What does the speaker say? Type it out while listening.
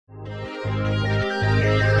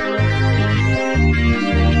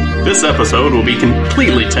This episode will be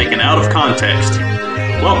completely taken out of context.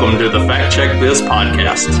 Welcome to the Fact Check This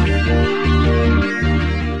podcast.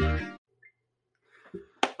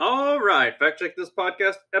 All right, Fact Check This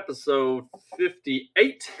podcast, episode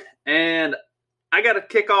 58. And I got to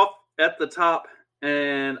kick off at the top,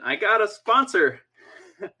 and I got a sponsor.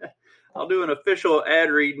 I'll do an official ad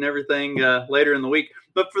read and everything later in the week.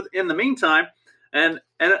 But in the meantime, and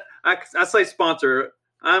I say sponsor,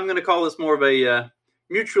 I'm going to call this more of a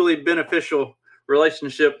mutually beneficial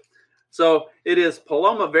relationship. So it is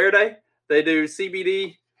Paloma Verde. They do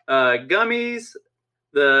CBD gummies,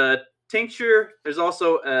 the tincture. There's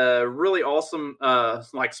also a really awesome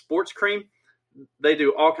like sports cream. They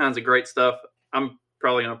do all kinds of great stuff. I'm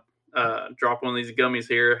probably going to drop one of these gummies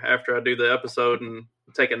here after I do the episode and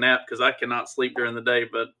take a nap because I cannot sleep during the day.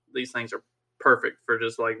 But these things are perfect for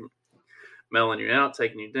just like mellowing you out,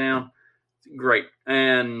 taking you down. It's great.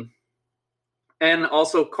 And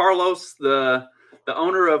also Carlos, the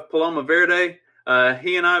owner of Paloma Verde,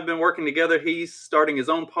 he and I have been working together. He's starting his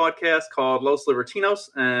own podcast called Los Libertinos.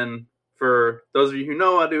 And for those of you who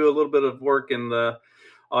know, I do a little bit of work in the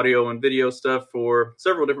audio and video stuff for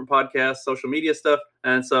several different podcasts, social media stuff.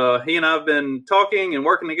 And so he and I have been talking and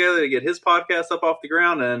working together to get his podcast up off the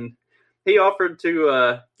ground. And he offered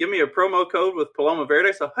to give me a promo code with Paloma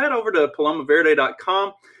Verde. So head over to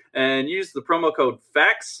palomaverde.com and use the promo code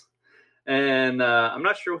FACTS. And I'm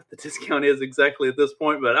not sure what the discount is exactly at this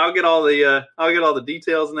point, but I'll get all the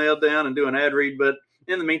details nailed down and do an ad read. But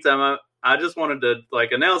in the meantime, I just wanted to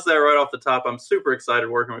announce that right off the top. I'm super excited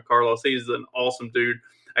working with Carlos. He's an awesome dude.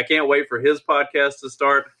 I can't wait for his podcast to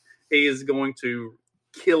start. He is going to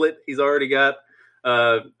kill it. He's already got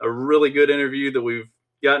a really good interview that we've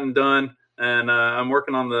gotten done, and I'm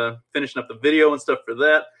working on finishing up the video and stuff for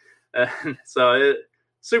that. So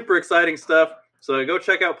super exciting stuff. So go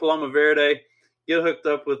check out Paloma Verde, get hooked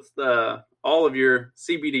up with all of your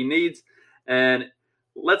CBD needs, and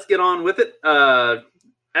let's get on with it.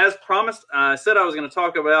 As promised, I said I was going to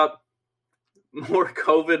talk about more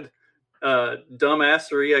COVID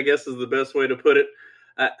dumbassery, I guess is the best way to put it.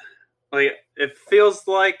 It feels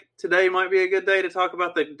like today might be a good day to talk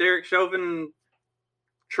about the Derek Chauvin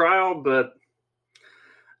trial, but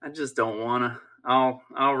I just don't want to.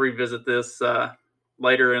 I'll revisit this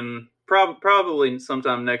later in probably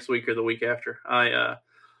sometime next week or the week after.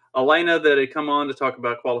 Elena, that had come on to talk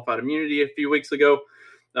about qualified immunity a few weeks ago,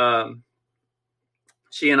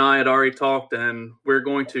 she and I had already talked, and we're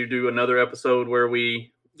going to do another episode where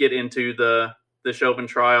we get into the Chauvin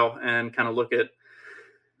trial and kind of look at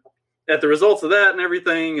the results of that and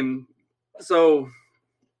everything. And so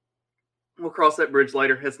we'll cross that bridge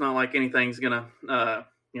later. It's not like anything's going to,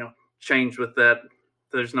 change with that.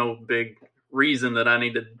 There's no big reason that I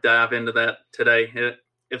need to dive into that today.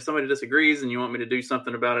 If somebody disagrees and you want me to do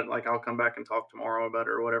something about it, I'll come back and talk tomorrow about it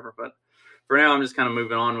or whatever. But for now, I'm just kind of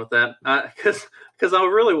moving on with that because I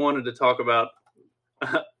really wanted to talk about,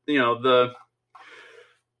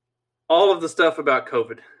 all of the stuff about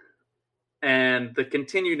COVID and the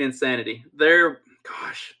continued insanity. I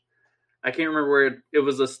can't remember where it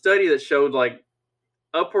was a study that showed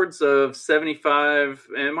upwards of 75,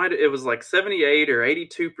 and it was 78 or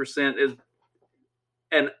 82% is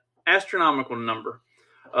an astronomical number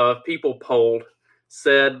of people polled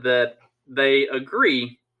said that they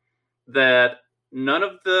agree that none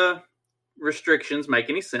of the restrictions make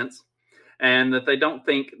any sense and that they don't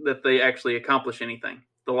think that they actually accomplish anything.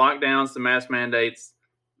 The lockdowns, the mask mandates,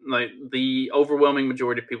 the overwhelming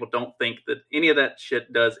majority of people don't think that any of that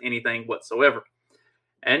shit does anything whatsoever.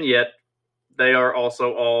 And yet they are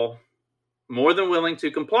also all more than willing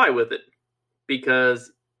to comply with it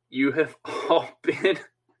because you have all been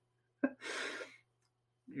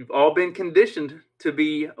conditioned to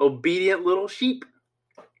be obedient little sheep.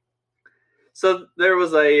 So there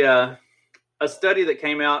was a study that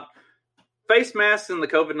came out, face masks in the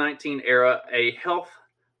COVID-19 era, a health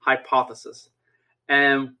hypothesis.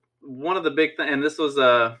 And one of the big things, and this was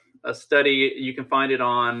a study, you can find it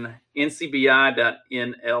on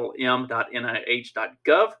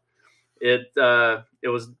ncbi.nlm.nih.gov. It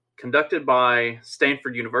was conducted by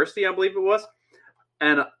Stanford University, I believe it was.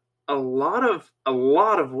 And a lot of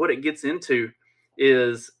what it gets into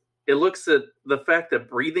is it looks at the fact that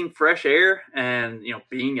breathing fresh air and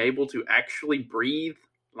being able to actually breathe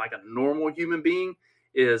like a normal human being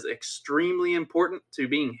is extremely important to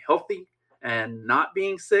being healthy and not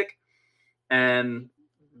being sick. And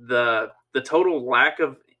the total lack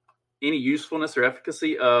of any usefulness or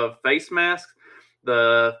efficacy of face masks,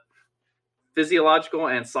 the physiological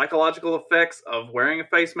and psychological effects of wearing a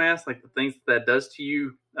face mask, like the things that does to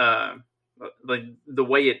you, like the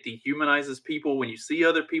way it dehumanizes people when you see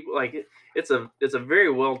other people. Like it's a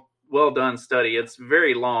very well done study. It's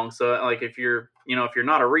very long, so like if you're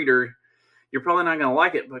not a reader, you're probably not going to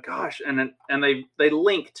like it. But gosh, and they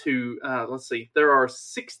link to let's see, there are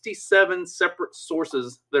 67 separate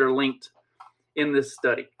sources that are linked in this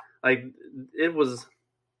study. Like it was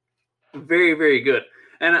very, very good.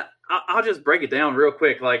 And I'll just break it down real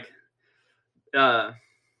quick. Like the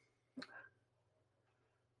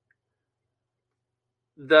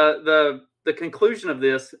conclusion of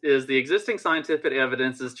this is the existing scientific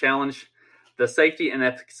evidences challenge the safety and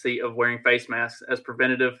efficacy of wearing face masks as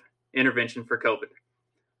preventative intervention for COVID.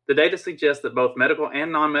 The data suggests that both medical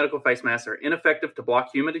and non-medical face masks are ineffective to block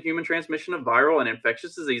human-to-human transmission of viral and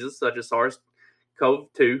infectious diseases such as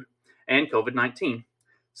SARS-CoV-2 and COVID-19,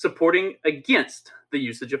 supporting against the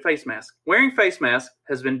usage of face masks. Wearing face masks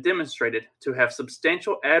has been demonstrated to have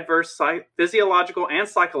substantial adverse physiological and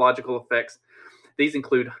psychological effects. These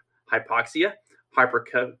include hypoxia,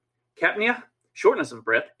 hypercapnia, shortness of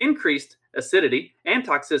breath, increased acidity and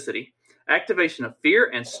toxicity, activation of fear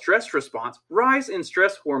and stress response, rise in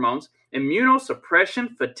stress hormones,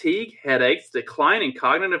 immunosuppression, fatigue, headaches, decline in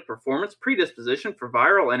cognitive performance, predisposition for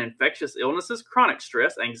viral and infectious illnesses, chronic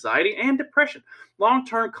stress, anxiety, and depression.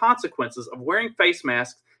 Long-term consequences of wearing face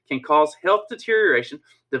masks can cause health deterioration,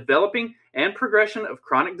 developing and progression of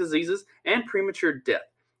chronic diseases, and premature death.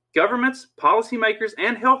 Governments, policymakers,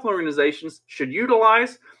 and health organizations should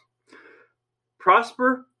utilize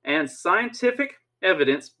proper and scientific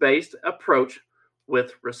evidence-based approach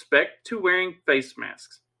with respect to wearing face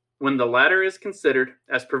masks when the latter is considered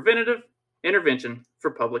as preventative intervention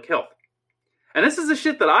for public health. And this is the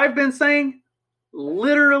shit that I've been saying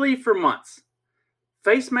literally for months.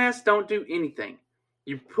 Face masks don't do anything.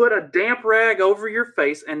 You put a damp rag over your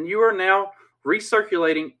face and you are now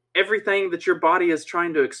recirculating everything that your body is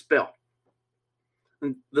trying to expel.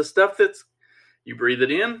 And the stuff you breathe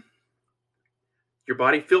it in, your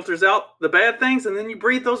body filters out the bad things, and then you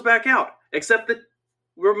breathe those back out. Except that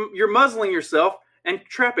you're muzzling yourself and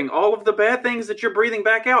trapping all of the bad things that you're breathing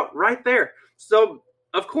back out right there. So,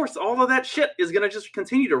 of course, all of that shit is going to just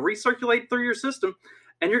continue to recirculate through your system,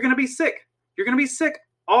 and you're going to be sick. You're going to be sick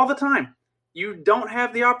all the time. You don't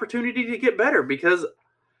have the opportunity to get better because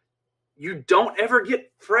you don't ever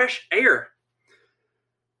get fresh air.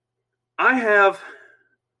 I have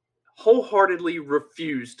wholeheartedly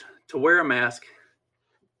refused to wear a mask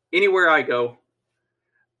anywhere I go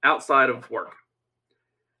outside of work.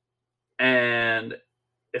 And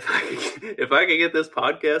if I could get this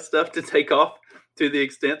podcast stuff to take off to the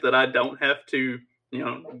extent that I don't have to,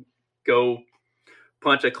 go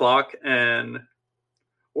punch a clock and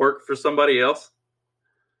work for somebody else,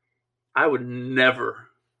 I would never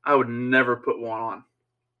put one on.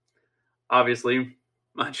 Obviously,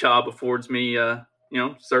 my job affords me,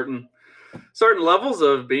 certain levels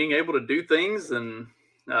of being able to do things, and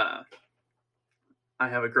I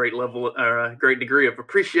have a great degree of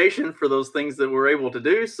appreciation for those things that we're able to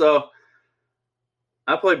do. So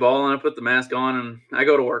I play ball and I put the mask on and I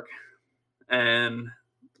go to work. And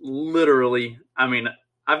literally,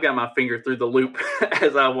 I've got my finger through the loop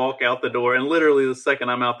as I walk out the door. And literally the second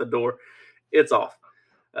I'm out the door, it's off.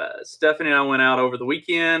 Stephanie and I went out over the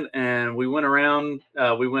weekend and we went around.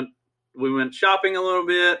 We went shopping a little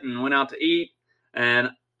bit and went out to eat. And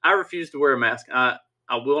I refuse to wear a mask. I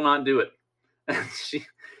will not do it. And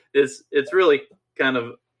it's really kind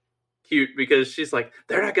of cute because she's like,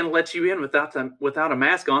 they're not going to let you in without a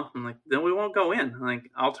mask on. I'm like, then we won't go in. Like,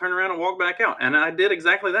 I'll turn around and walk back out. And I did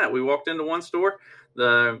exactly that. We walked into one store.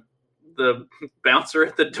 The bouncer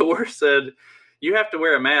at the door said, you have to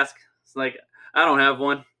wear a mask. It's like, I don't have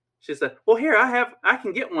one. She said, well, here, I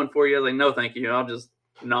can get one for you. I was like, no, thank you. I'll just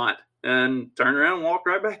not. And turn around and walk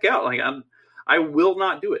right back out. Like, I will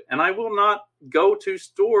not do it. And I will not go to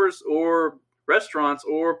stores or restaurants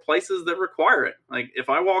or places that require it. Like, if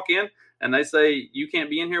I walk in and they say you can't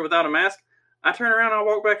be in here without a mask, I turn around and I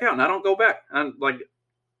walk back out and I don't go back. And like,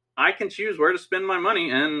 I can choose where to spend my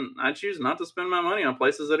money, and I choose not to spend my money on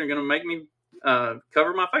places that are going to make me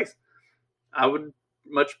cover my face. I would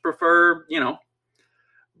much prefer,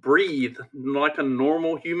 breathe like a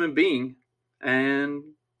normal human being and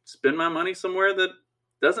spend my money somewhere that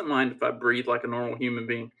doesn't mind if I breathe like a normal human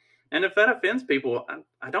being. And if that offends people,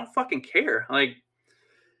 I don't fucking care. Like,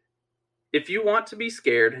 if you want to be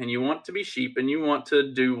scared and you want to be sheep and you want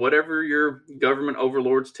to do whatever your government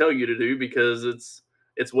overlords tell you to do because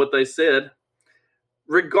it's what they said,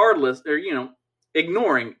 regardless, or,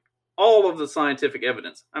 ignoring all of the scientific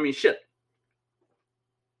evidence. I mean, shit.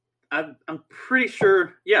 I'm pretty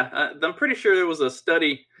sure, I'm pretty sure there was a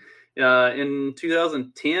study in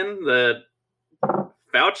 2010 that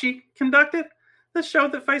Fauci conducted that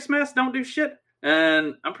showed that face masks don't do shit.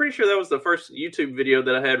 And I'm pretty sure that was the first YouTube video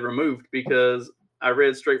that I had removed because I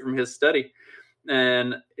read straight from his study.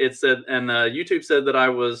 And it said, and YouTube said that I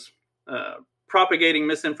was propagating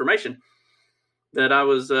misinformation, that I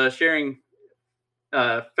was sharing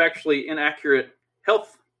factually inaccurate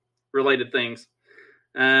health related things.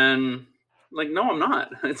 And like, no, I'm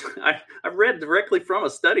not. I read directly from a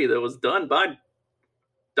study that was done by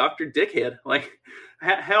Dr. Dickhead. Like,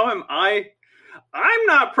 how am I? I'm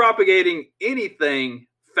not propagating anything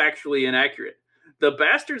factually inaccurate. The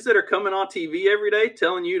bastards that are coming on TV every day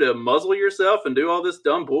telling you to muzzle yourself and do all this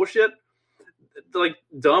dumb bullshit, like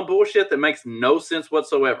dumb bullshit that makes no sense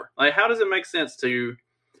whatsoever. Like, how does it make sense to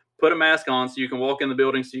put a mask on so you can walk in the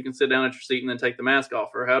building, so you can sit down at your seat and then take the mask off?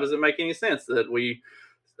 Or how does it make any sense that we,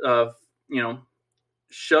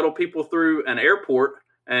 shuttle people through an airport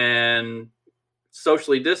and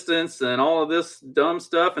socially distance and all of this dumb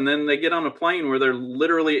stuff, and then they get on a plane where they're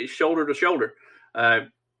literally shoulder to shoulder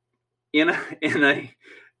in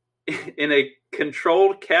a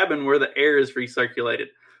controlled cabin where the air is recirculated?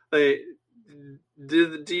 Do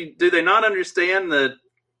they not understand that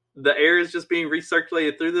the air is just being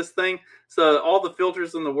recirculated through this thing? So all the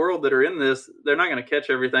filters in the world that are in this, they're not going to catch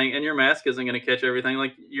everything, and your mask isn't going to catch everything.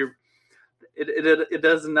 Like, it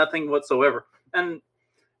does nothing whatsoever. And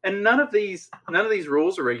none of these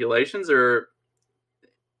rules or regulations or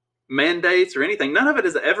mandates or anything, none of it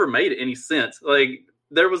has ever made any sense. Like,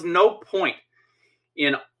 there was no point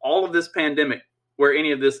in all of this pandemic where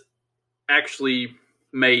any of this actually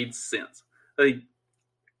made sense. Like,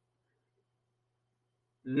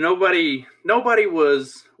 nobody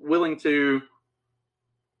was willing to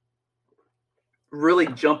really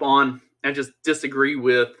jump on and just disagree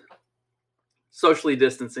with socially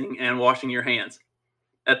distancing and washing your hands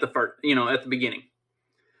at the beginning.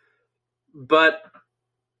 But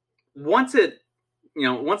once it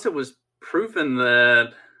was proven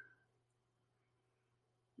that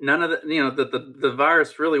none of that the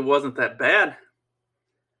virus really wasn't that bad,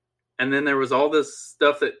 and then there was all this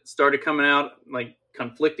stuff that started coming out, like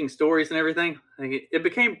conflicting stories and everything, it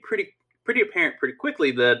became pretty apparent pretty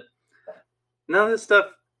quickly that none of this stuff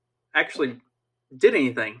actually did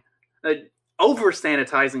anything. Over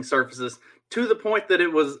sanitizing surfaces to the point that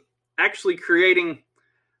it was actually creating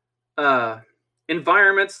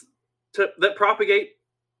environments that propagate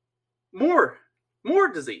more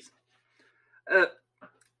disease.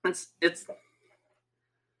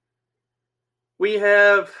 We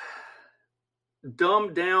have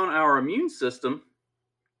dumbed down our immune system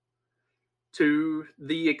to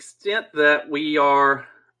the extent that we are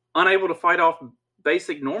unable to fight off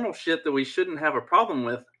basic normal shit that we shouldn't have a problem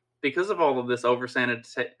with because of all of this over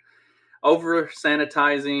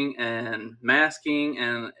sanitizing and masking.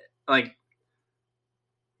 And like,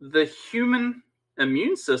 the human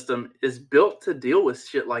immune system is built to deal with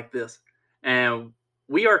shit like this, and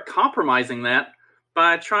we are compromising that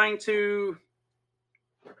by trying to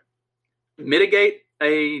mitigate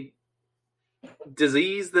a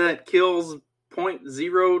disease that kills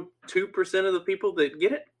 0.02% of the people that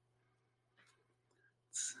get it.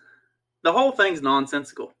 The whole thing's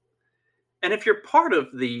nonsensical. And if you're part of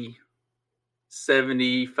the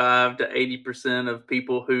 75 to 80% of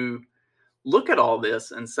people who look at all this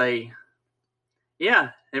and say, yeah,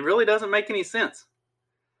 it really doesn't make any sense,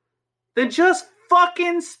 then just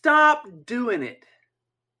fucking stop doing it.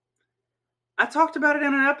 I talked about it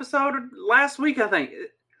in an episode last week, I think.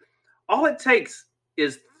 All it takes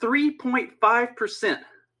is 3.5%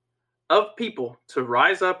 of people to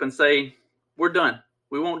rise up and say, we're done,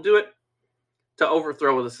 we won't do it, to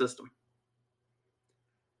overthrow the system.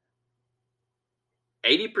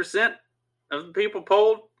 80% of the people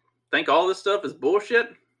polled think all this stuff is bullshit.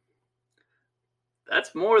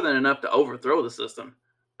 That's more than enough to overthrow the system.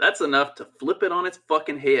 That's enough to flip it on its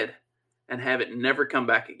fucking head and have it never come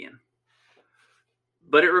back again.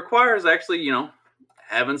 But it requires actually,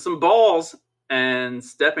 having some balls and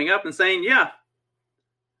stepping up and saying, yeah,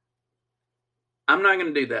 I'm not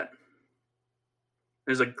going to do that.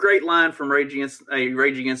 There's a great line from Rage Against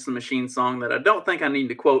the Machine song that I don't think I need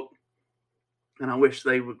to quote, and I wish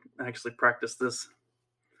they would actually practice this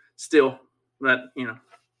still. But,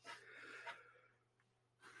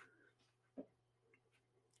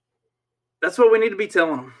 that's what we need to be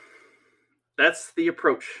telling them. That's the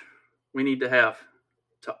approach we need to have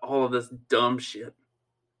to all of this dumb shit.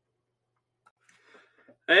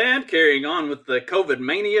 And carrying on with the COVID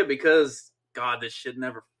mania, because, God, this shit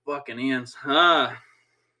never fucking ends. I've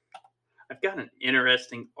got an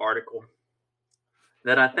interesting article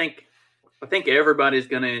that I think everybody's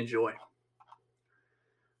going to enjoy.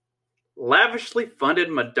 lavishly funded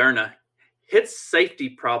Moderna hits safety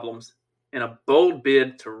problems in a bold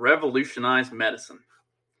bid to revolutionize medicine.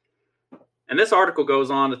 And this article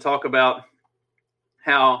goes on to talk about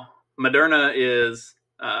how Moderna is,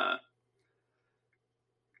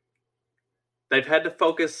 they've had to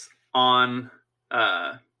focus on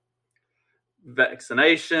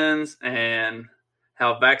vaccinations and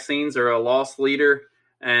how vaccines are a loss leader,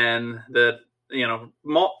 and that,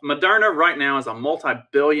 Moderna right now is a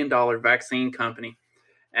multi-billion-dollar vaccine company,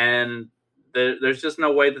 and there's just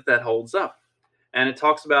no way that holds up. And it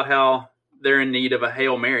talks about how they're in need of a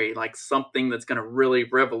Hail Mary, like something that's going to really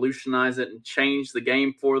revolutionize it and change the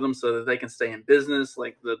game for them so that they can stay in business,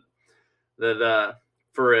 like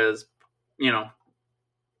for as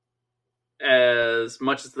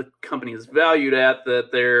much as the company is valued at,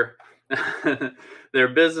 that their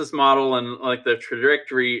business model and like the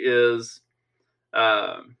trajectory is,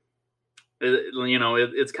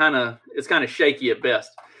 it's kind of shaky at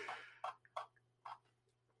best.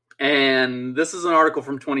 And this is an article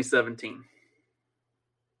from 2017.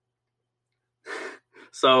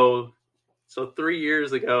 So 3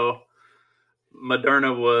 years ago,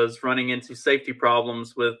 Moderna was running into safety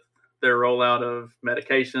problems with their rollout of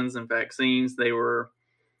medications and vaccines. They were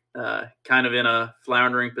kind of in a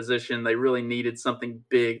floundering position. They really needed something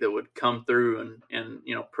big that would come through and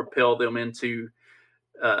propel them into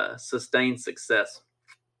sustained success.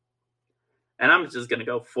 And I'm just going to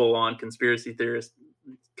go full on conspiracy theorist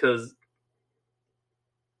because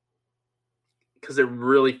it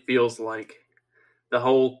really feels like the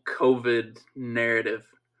whole COVID narrative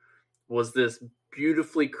was this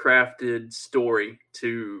beautifully crafted story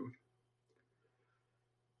to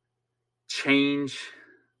change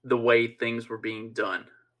the way things were being done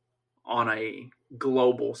on a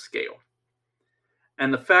global scale.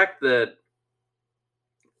 And the fact that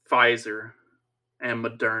Pfizer and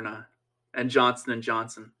Moderna and Johnson &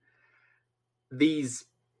 Johnson, these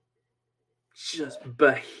just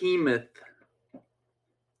behemoth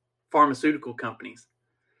pharmaceutical companies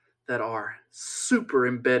that are super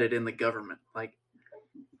embedded in the government, like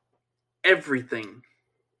everything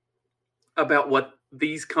about what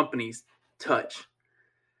these companies touch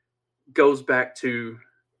goes back to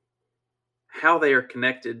how they are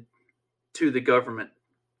connected to the government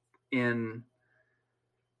in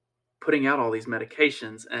putting out all these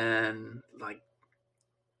medications and like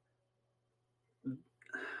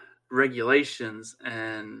regulations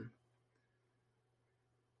and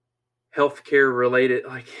healthcare related,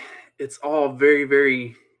 like it's all very,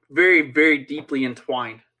 very, very, very deeply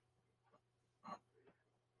entwined.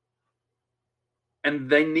 And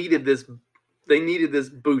they needed this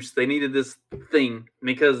boost. They needed this thing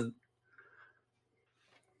because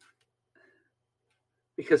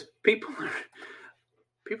people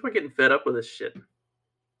are getting fed up with this shit.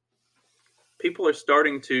 People are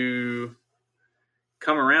starting to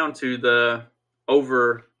come around to the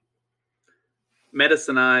over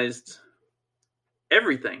medicinized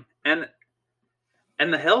everything. And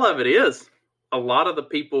the hell of it is, a lot of the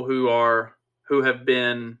people who have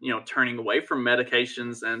been, turning away from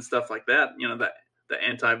medications and stuff like that, the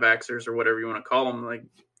anti-vaxxers or whatever you want to call them, like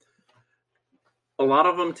a lot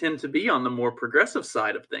of them tend to be on the more progressive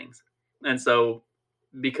side of things. And so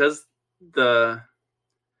because the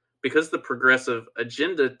progressive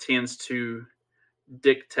agenda tends to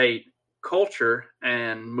dictate culture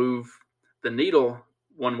and move the needle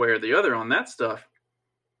one way or the other on that stuff,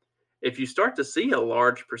 if you start to see a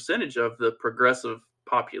large percentage of the progressive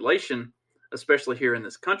population, especially here in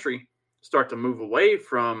this country, start to move away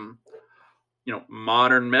from,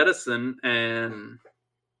 modern medicine and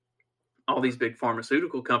all these big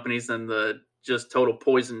pharmaceutical companies and the just total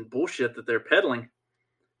poison bullshit that they're peddling,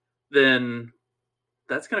 then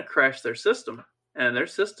that's going to crash their system. And their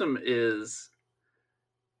system is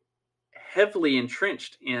heavily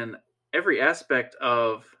entrenched in every aspect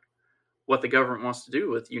of what the government wants to do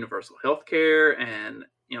with universal health care and,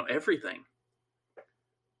 everything.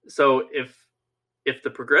 So if the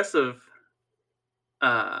progressive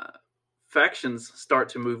factions start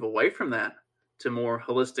to move away from that to more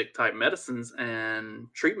holistic type medicines and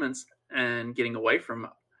treatments and getting away from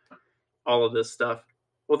all of this stuff,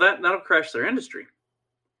 well, that'll crash their industry.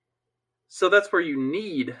 So that's where you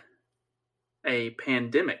need a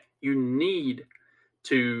pandemic. You need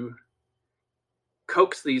to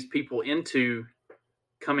coax these people into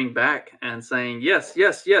coming back and saying, yes,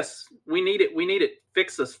 we need it.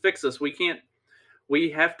 Fix us. We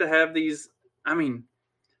have to have these. I mean,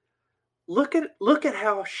 look at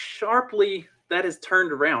how sharply that is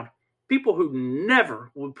turned around. People who never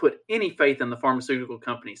would put any faith in the pharmaceutical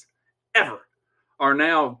companies ever are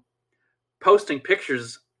now posting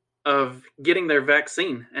pictures of getting their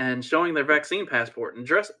vaccine and showing their vaccine passport and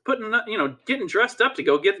getting dressed up to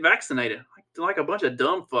go get vaccinated like a bunch of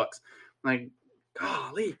dumb fucks. Like,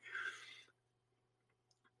 golly.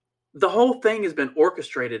 The whole thing has been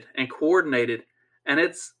orchestrated and coordinated, and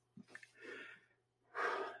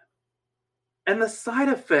the side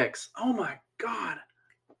effects, oh my God,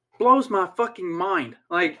 blows my fucking mind.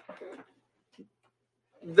 Like,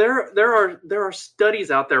 there are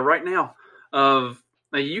studies out there right now of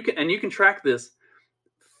you can track this.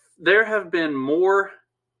 There have been more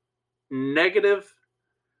negative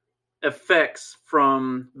effects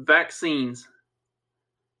from vaccines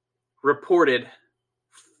reported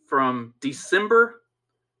from December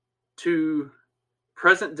to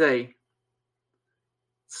present day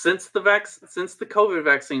since the COVID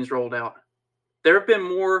vaccines rolled out. There have been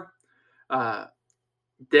more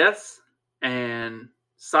deaths and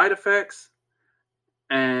side effects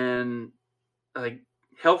and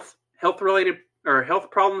health related or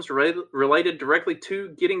health problems related directly to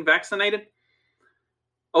getting vaccinated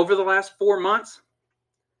over the last 4 months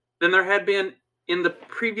than there had been in the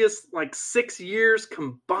previous 6 years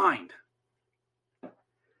combined.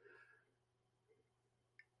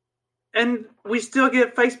 And we still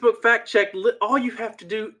get Facebook fact checked. All you have to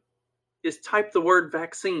do is type the word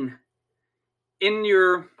vaccine in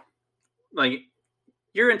your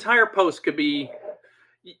entire post could be,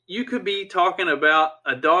 you could be talking about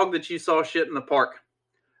a dog that you saw shit in the park.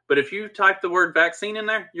 But if you type the word vaccine in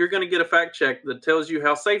there, you're going to get a fact check that tells you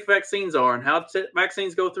how safe vaccines are and how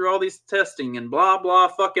vaccines go through all these testing and blah, blah,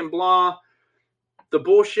 fucking blah. The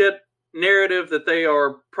bullshit narrative that they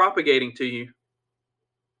are propagating to you.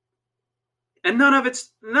 And none of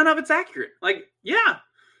it's accurate.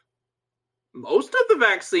 Most of the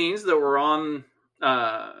vaccines that were on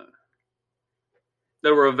that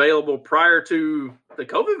were available prior to the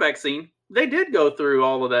COVID vaccine, they did go through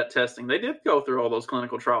all of that testing. They did go through all those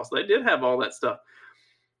clinical trials. They did have all that stuff.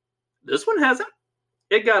 This one hasn't.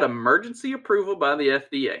 It got emergency approval by the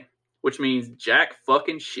FDA, which means jack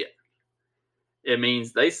fucking shit. It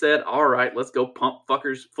means they said, all right, let's go pump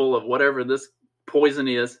fuckers full of whatever this poison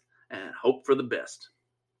is and hope for the best.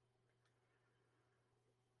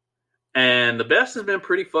 And the best has been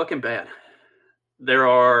pretty fucking bad. There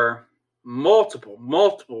are multiple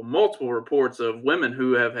reports of women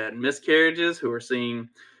who have had miscarriages, who are seeing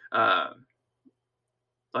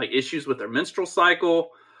issues with their menstrual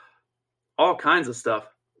cycle, all kinds of stuff,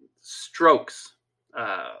 strokes,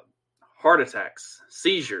 heart attacks,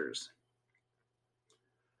 seizures.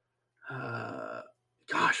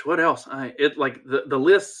 Gosh, what else? The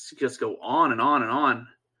lists just go on and on and on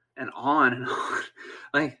and on and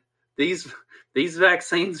on. These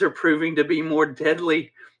vaccines are proving to be more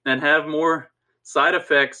deadly and have more side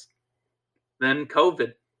effects than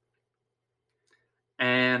COVID.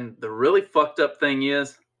 And the really fucked up thing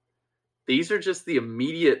is, these are just the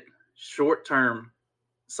immediate short-term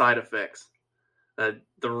side effects. The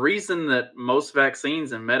reason that most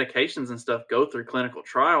vaccines and medications and stuff go through clinical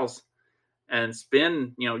trials and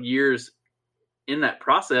spend years in that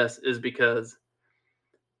process is because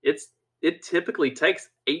it typically takes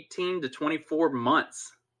 18 to 24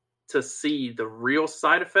 months to see the real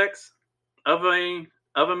side effects of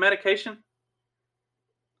a medication.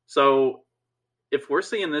 So if we're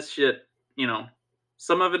seeing this shit,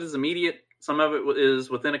 some of it is immediate, some of it is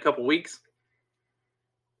within a couple weeks.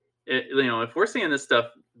 If we're seeing this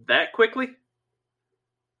stuff that quickly,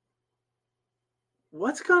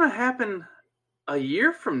 what's going to happen a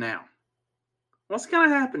year from now? What's going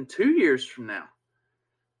to happen 2 years from now?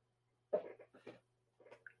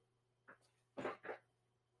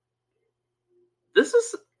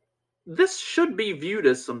 This should be viewed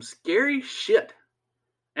as some scary shit.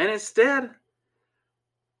 And instead,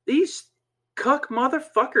 these cuck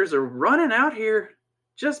motherfuckers are running out here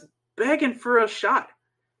just begging for a shot.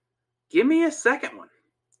 Give me a second one.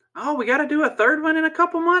 Oh, we got to do a third one in a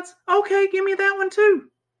couple months? Okay, give me that one too.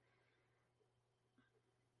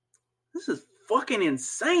 This is fucking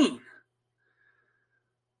insane.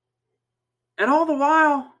 And all the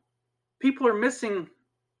while, people are missing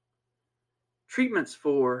treatments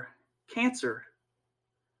for cancer.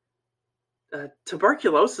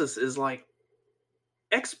 Tuberculosis is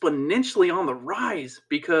exponentially on the rise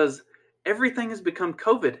because everything has become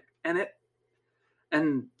COVID, and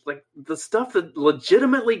the stuff that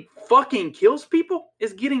legitimately fucking kills people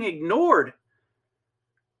is getting ignored.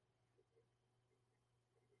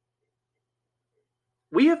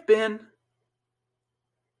 We have been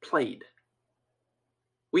played.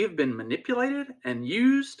 We have been manipulated and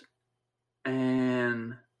used,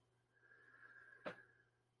 and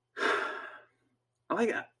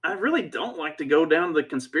I really don't like to go down the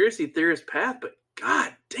conspiracy theorist path, but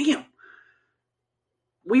god damn,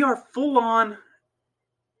 we are full on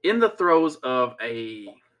in the throes of a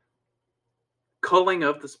culling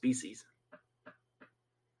of the species.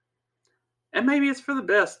 And maybe it's for the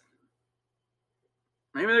best.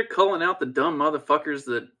 Maybe they're culling out the dumb motherfuckers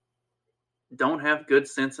that don't have good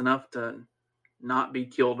sense enough to not be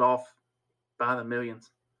killed off by the millions.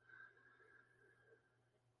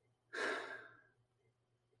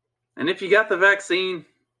 And if you got the vaccine,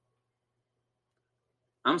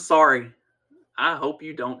 I'm sorry. I hope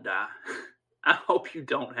you don't die. I hope you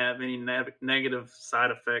don't have any negative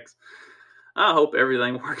side effects. I hope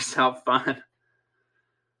everything works out fine.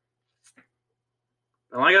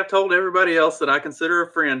 And like I've told everybody else that I consider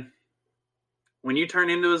a friend, when you turn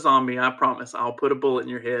into a zombie, I promise I'll put a bullet in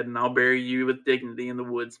your head and I'll bury you with dignity in the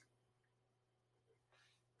woods.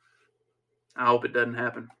 I hope it doesn't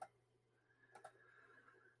happen.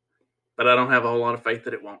 But I don't have a whole lot of faith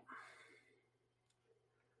that it won't.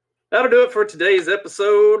 That'll do it for today's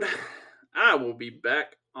episode. I will be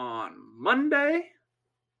back on Monday.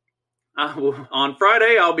 On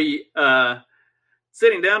Friday, I'll be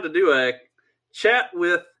sitting down to do a chat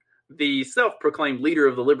with the self-proclaimed leader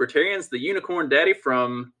of the Libertarians, the Unicorn Daddy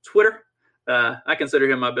from Twitter. I consider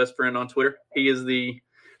him my best friend on Twitter. He is the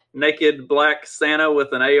naked black Santa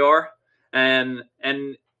with an AR. And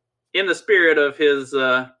in the spirit of his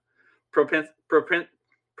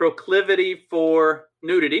proclivity for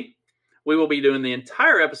nudity, we will be doing the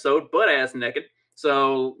entire episode butt ass naked.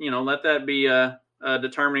 So, let that be a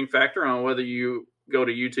determining factor on whether you go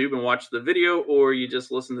to YouTube and watch the video or you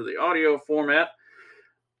just listen to the audio format.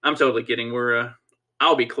 I'm totally kidding.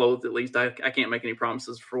 I'll be clothed at least. I can't make any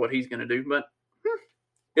promises for what he's going to do, but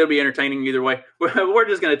it'll be entertaining either way. We're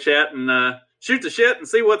just going to chat and shoot the shit and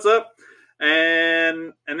see what's up.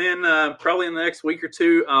 And then probably in the next week or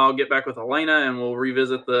two, I'll get back with Elena and we'll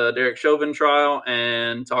revisit the Derek Chauvin trial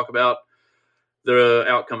and talk about the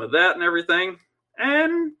outcome of that and everything.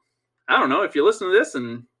 And I don't know, if you listen to this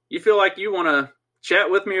and you feel like you want to chat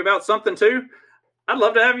with me about something too, I'd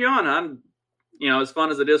love to have you on. As fun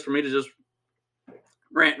as it is for me to just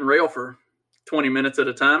rant and rail for 20 minutes at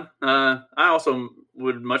a time, I also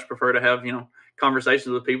would much prefer to have,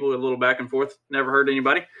 conversations with people, a little back and forth. Never hurt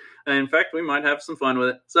anybody. And in fact, we might have some fun with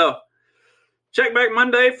it. So check back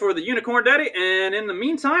Monday for the Unicorn Daddy. And in the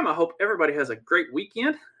meantime, I hope everybody has a great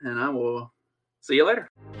weekend, and I will see you later.